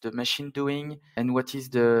 what is the machine doing, and what is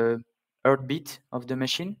the heartbeat of the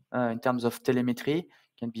machine in terms of telemetry,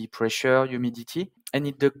 can be pressure, humidity. And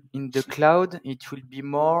in the cloud, it will be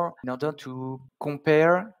more in order to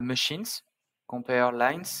compare machines, compare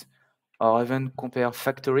lines, or even compare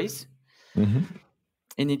factories.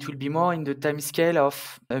 And it will be more in the time scale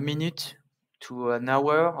of a minute to an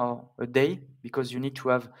hour or a day, because you need to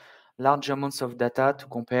have large amounts of data to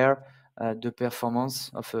compare the performance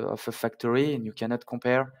of a factory, and you cannot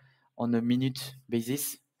compare on a minute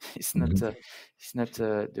basis. It's not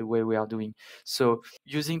the way we are doing. So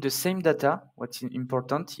using the same data, what's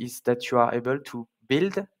important is that you are able to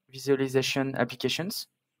build visualization applications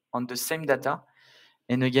on the same data.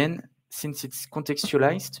 And again, since it's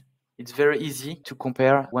contextualized, it's very easy to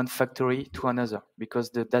compare one factory to another because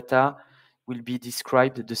the data will be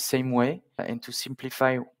described the same way. And to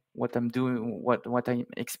simplify what I'm doing, what I'm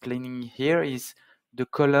explaining here is the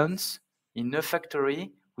columns in a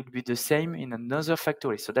factory will be the same in another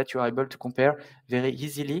factory, so that you are able to compare very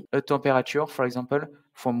easily a temperature, for example,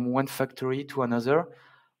 from one factory to another,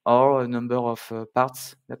 or a number of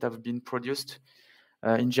parts that have been produced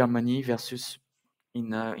in Germany versus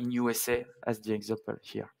in USA, as the example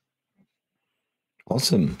here.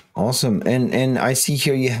 Awesome. And I see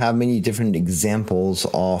here you have many different examples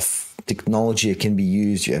of technology that can be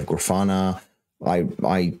used. You have Grafana.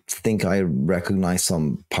 I think I recognize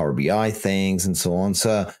some Power BI things and so on.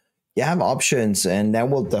 So you have options, and that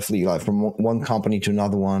will definitely, like, from one company to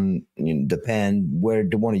another one, depend where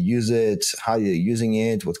they want to use it, how they're using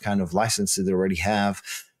it, what kind of licenses they already have.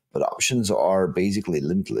 But options are basically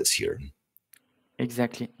limitless here.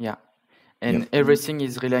 Exactly. Yeah. And everything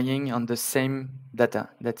is relying on the same data.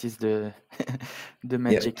 That is the the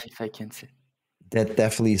magic, if I can say. That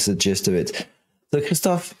definitely is the gist of it. So,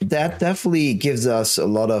 Christophe, that definitely gives us a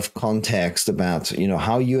lot of context about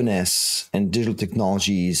how UNS and digital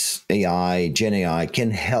technologies, AI, Gen AI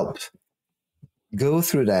can help go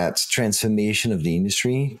through that transformation of the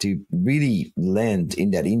industry to really land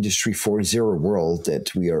in that Industry 4.0 world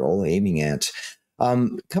that we are all aiming at. A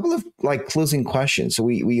couple of closing questions. So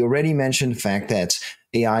we already mentioned the fact that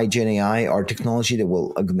AI, Gen AI are technology that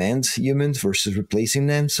will augment humans versus replacing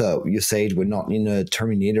them. So you said we're not in a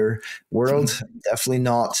Terminator world, definitely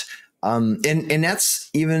not. And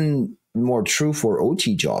that's even more true for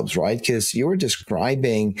OT jobs, right? Because you're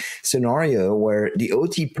describing scenario where the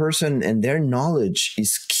OT person and their knowledge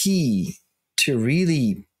is key to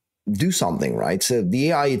really do something, right? So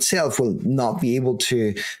the AI itself will not be able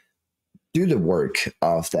to do the work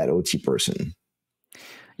of that OT person.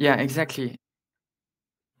 Yeah, exactly.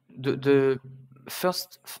 The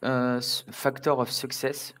first factor of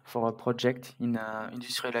success for a project in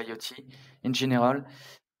industrial IoT in general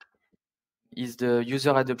is the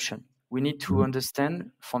user adoption. We need to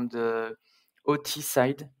understand from the OT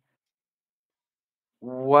side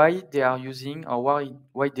why they are using, or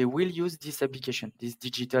why they will use this application,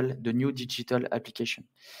 the new digital application.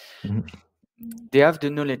 They have the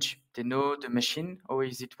knowledge. They know the machine, how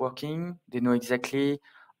is it working. They know exactly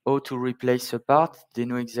how to replace a part. They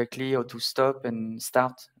know exactly how to stop and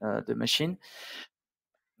start the machine.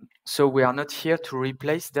 So we are not here to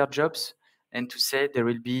replace their jobs and to say there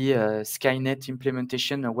will be a Skynet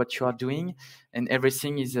implementation of what you are doing and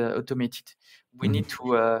everything is automated. We need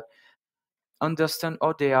to understand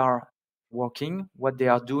how they are working, what they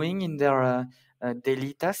are doing in their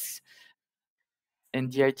daily tasks.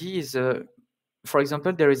 And the idea is, for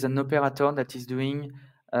example, there is an operator that is doing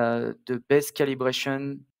the best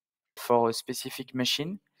calibration for a specific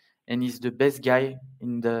machine and is the best guy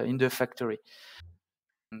in the factory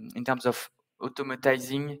in terms of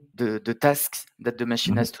automatizing the tasks that the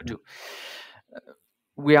machine has to do.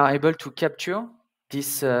 We are able to capture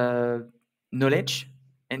this knowledge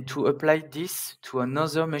and to apply this to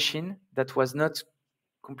another machine that was not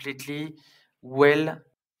completely well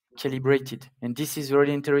calibrated. And this is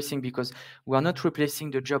really interesting because we are not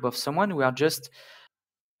replacing the job of someone, we are just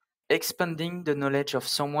expanding the knowledge of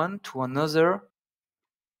someone to another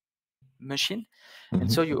machine. And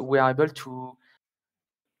so we are able to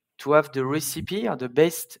have the recipe or the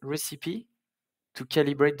best recipe to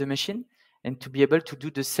calibrate the machine and to be able to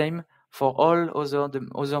do the same for all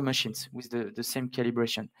other machines with the same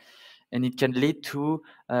calibration. And it can lead to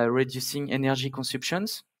reducing energy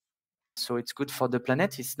consumptions. So it's good for the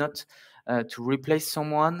planet. It's not to replace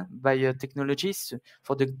someone by a technology. It's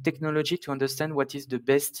for the technology to understand what is the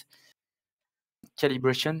best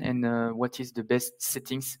calibration and what is the best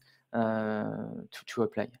settings to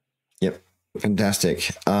apply. Yep.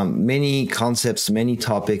 Fantastic. Many concepts, many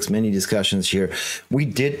topics, many discussions here. We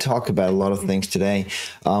did talk about a lot of things today.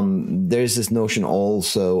 There's this notion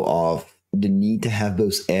also of the need to have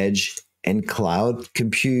both edge and cloud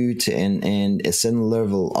compute and a certain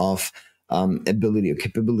level of ability or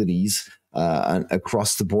capabilities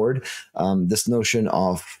across the board. This notion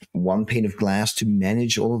of one pane of glass to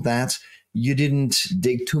manage all of that. You didn't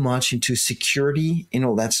dig too much into security in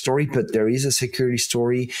all that story, but there is a security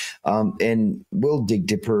story, and we'll dig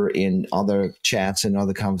deeper in other chats and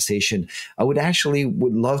other conversation. I would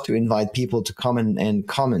love to invite people to come and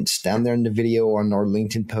comment down there in the video or on our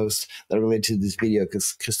LinkedIn post that are related to this video,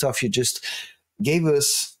 because Christophe, you just gave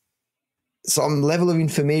us some level of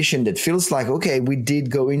information that feels like, okay, we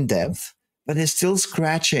did go in depth, but they're still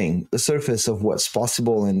scratching the surface of what's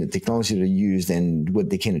possible and the technology they used and what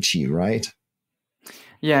they can achieve, right?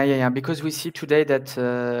 Yeah. Because we see today that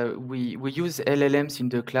we use LLMs in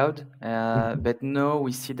the cloud, but now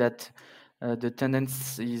we see that the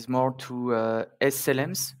tendency is more to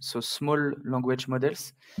SLMs, so small language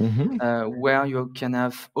models, where you can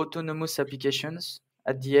have autonomous applications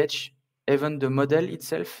at the edge. Even the model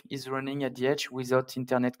itself is running at the edge without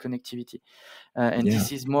internet connectivity. And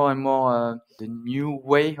this is more and more the new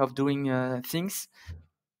way of doing things.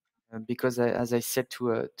 Because as I said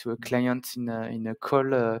to a client in a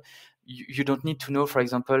call, you don't need to know, for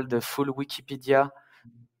example, the full Wikipedia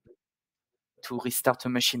to restart a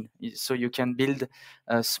machine. So you can build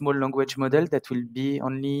a small language model that will be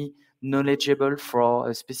only knowledgeable for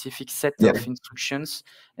a specific set of instructions,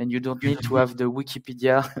 and you don't need to have the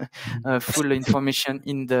Wikipedia full information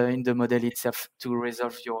in the model itself to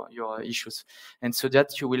resolve your issues. And so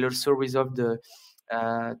that you will also resolve the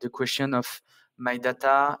question of my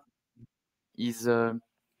data is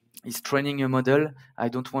training a model. I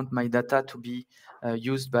don't want my data to be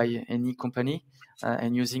used by any company,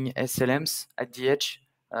 and using SLMs at the edge.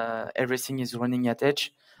 Everything is running at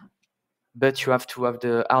edge, but you have to have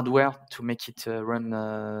the hardware to make it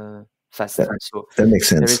run fast. So that makes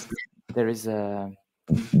sense.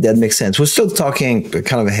 That makes sense. We're still talking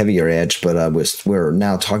kind of a heavier edge, but we're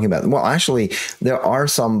now talking about, well, actually, there are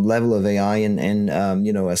some level of AI and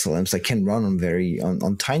SLMs that can run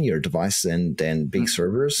on tinier devices and big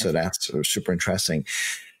servers. So that's super interesting.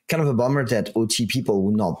 Kind of a bummer that OT people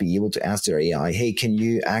will not be able to ask their AI, hey, can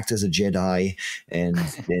you act as a Jedi and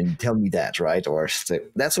tell me that, right? Or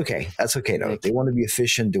that's okay. That's okay, though. They want to be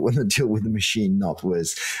efficient. They want to deal with the machine, not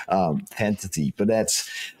with entity. But that's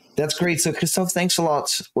great. So, Christophe, thanks a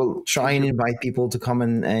lot. We'll try and invite people to come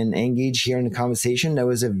and engage here in the conversation. That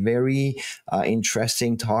was a very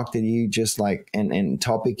interesting talk that you just and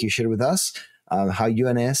topic you shared with us, how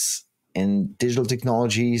UNS and digital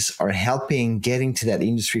technologies are helping getting to that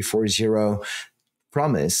Industry 4.0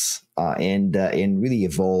 promise and really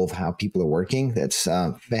evolve how people are working. That's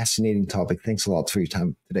a fascinating topic. Thanks a lot for your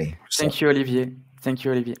time today. Thank you, Olivier.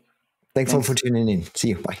 Thanks all for tuning in. See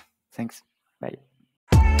you. Bye. Thanks.